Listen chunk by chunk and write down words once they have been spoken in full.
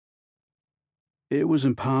It was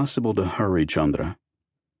impossible to hurry Chandra.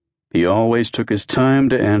 He always took his time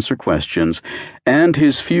to answer questions, and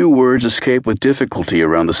his few words escaped with difficulty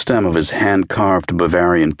around the stem of his hand-carved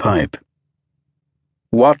Bavarian pipe.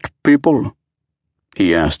 "What people?"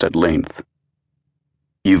 he asked at length.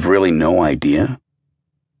 "You've really no idea?"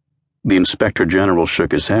 The Inspector General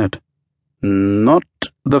shook his head. "Not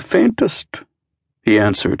the faintest," he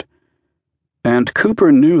answered, and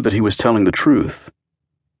Cooper knew that he was telling the truth.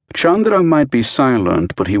 Chandra might be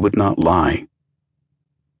silent, but he would not lie.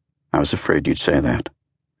 "I was afraid you'd say that."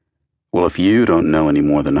 "Well, if you don't know any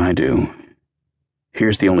more than I do,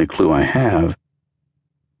 here's the only clue I have,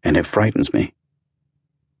 and it frightens me.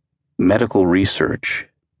 Medical research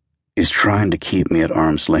is trying to keep me at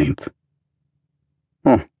arm's length."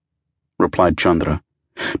 "Oh," replied Chandra,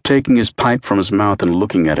 taking his pipe from his mouth and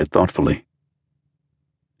looking at it thoughtfully.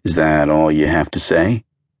 "Is that all you have to say?"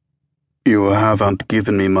 "You haven't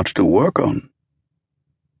given me much to work on.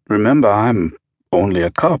 Remember, I'm only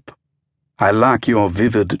a cop. I lack your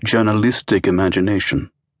vivid journalistic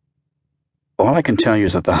imagination. All I can tell you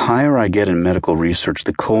is that the higher I get in medical research,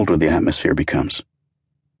 the colder the atmosphere becomes.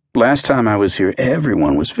 Last time I was here,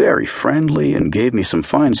 everyone was very friendly and gave me some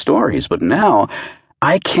fine stories, but now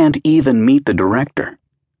I can't even meet the director.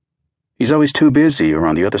 He's always too busy or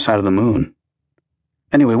on the other side of the moon.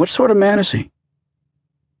 Anyway, what sort of man is he?"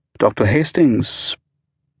 "Dr. Hastings,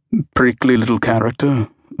 prickly little character,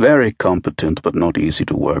 very competent but not easy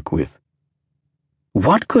to work with."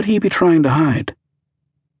 "What could he be trying to hide?"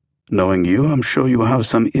 "Knowing you, I'm sure you have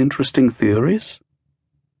some interesting theories."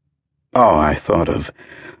 "Oh, I thought of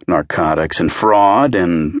narcotics and fraud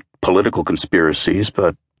and political conspiracies,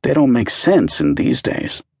 but they don't make sense in these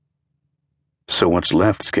days. So what's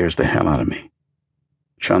left scares the hell out of me."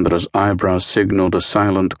 Chandra's eyebrows signaled a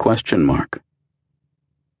silent question mark.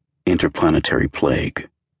 "Interplanetary plague,"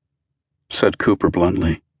 said Cooper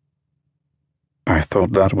bluntly. "I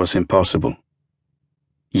thought that was impossible."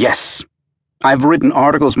 "Yes. I've written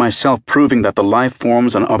articles myself proving that the life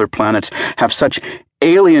forms on other planets have such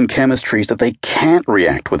alien chemistries that they can't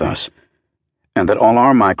react with us, and that all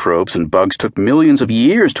our microbes and bugs took millions of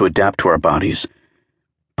years to adapt to our bodies.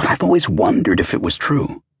 But I've always wondered if it was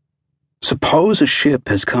true. Suppose a ship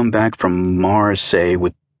has come back from Mars, say,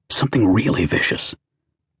 with something really vicious,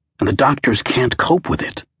 and the doctors can't cope with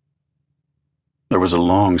it." There was a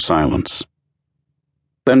long silence.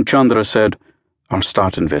 Then Chandra said, "I'll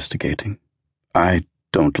start investigating. I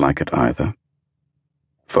don't like it either.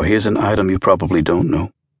 For here's an item you probably don't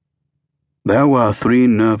know. There were 3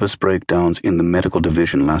 nervous breakdowns in the medical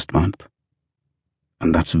division last month.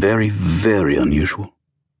 And that's very, very unusual."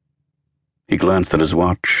 He glanced at his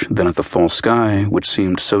watch, then at the false sky, which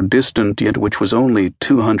seemed so distant yet which was only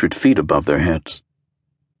 200 feet above their heads.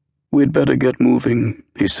 "We'd better get moving,"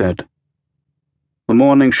 he said. "The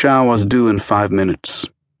morning shower's due in 5 minutes."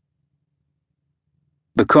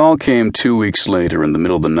 The call came 2 weeks later in the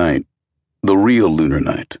middle of the night, the real lunar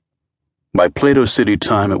night. By Plato City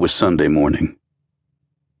time, it was Sunday morning.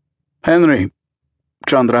 "Henry,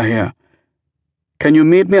 Chandra here. Can you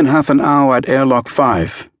meet me in half an hour at Airlock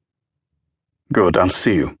 5? "Good, I'll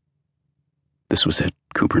see you." This was it,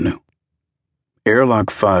 Cooper knew. Airlock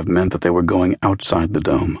 5 meant that they were going outside the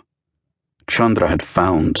dome. Chandra had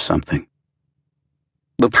found something.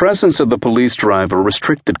 The presence of the police driver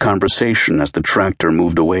restricted conversation as the tractor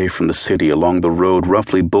moved away from the city along the road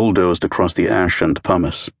roughly bulldozed across the ash and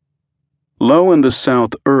pumice. Low in the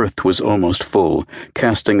south, Earth was almost full,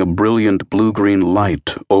 casting a brilliant blue-green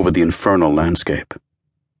light over the infernal landscape.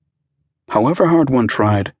 However hard one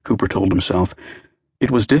tried, Cooper told himself,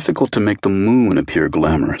 it was difficult to make the moon appear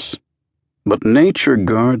glamorous. But nature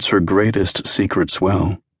guards her greatest secrets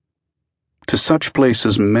well. To such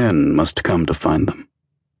places men must come to find them.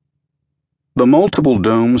 The multiple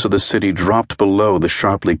domes of the city dropped below the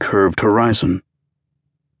sharply curved horizon.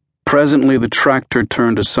 Presently the tractor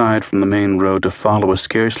turned aside from the main road to follow a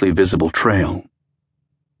scarcely visible trail.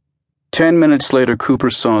 10 minutes later, Cooper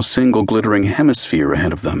saw a single glittering hemisphere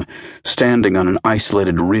ahead of them, standing on an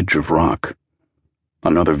isolated ridge of rock.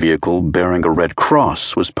 Another vehicle, bearing a red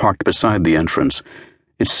cross, was parked beside the entrance.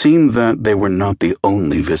 It seemed that they were not the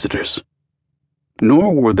only visitors.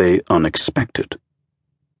 Nor were they unexpected.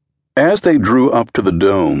 As they drew up to the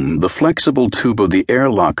dome, the flexible tube of the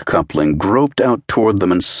airlock coupling groped out toward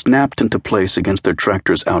them and snapped into place against their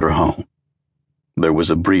tractor's outer hull. There was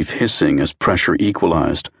a brief hissing as pressure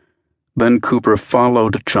equalized. Then Cooper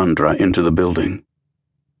followed Chandra into the building.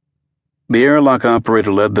 The airlock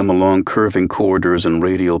operator led them along curving corridors and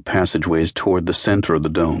radial passageways toward the center of the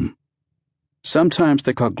dome. Sometimes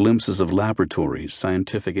they caught glimpses of laboratories,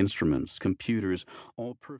 scientific instruments, computers, all perfect.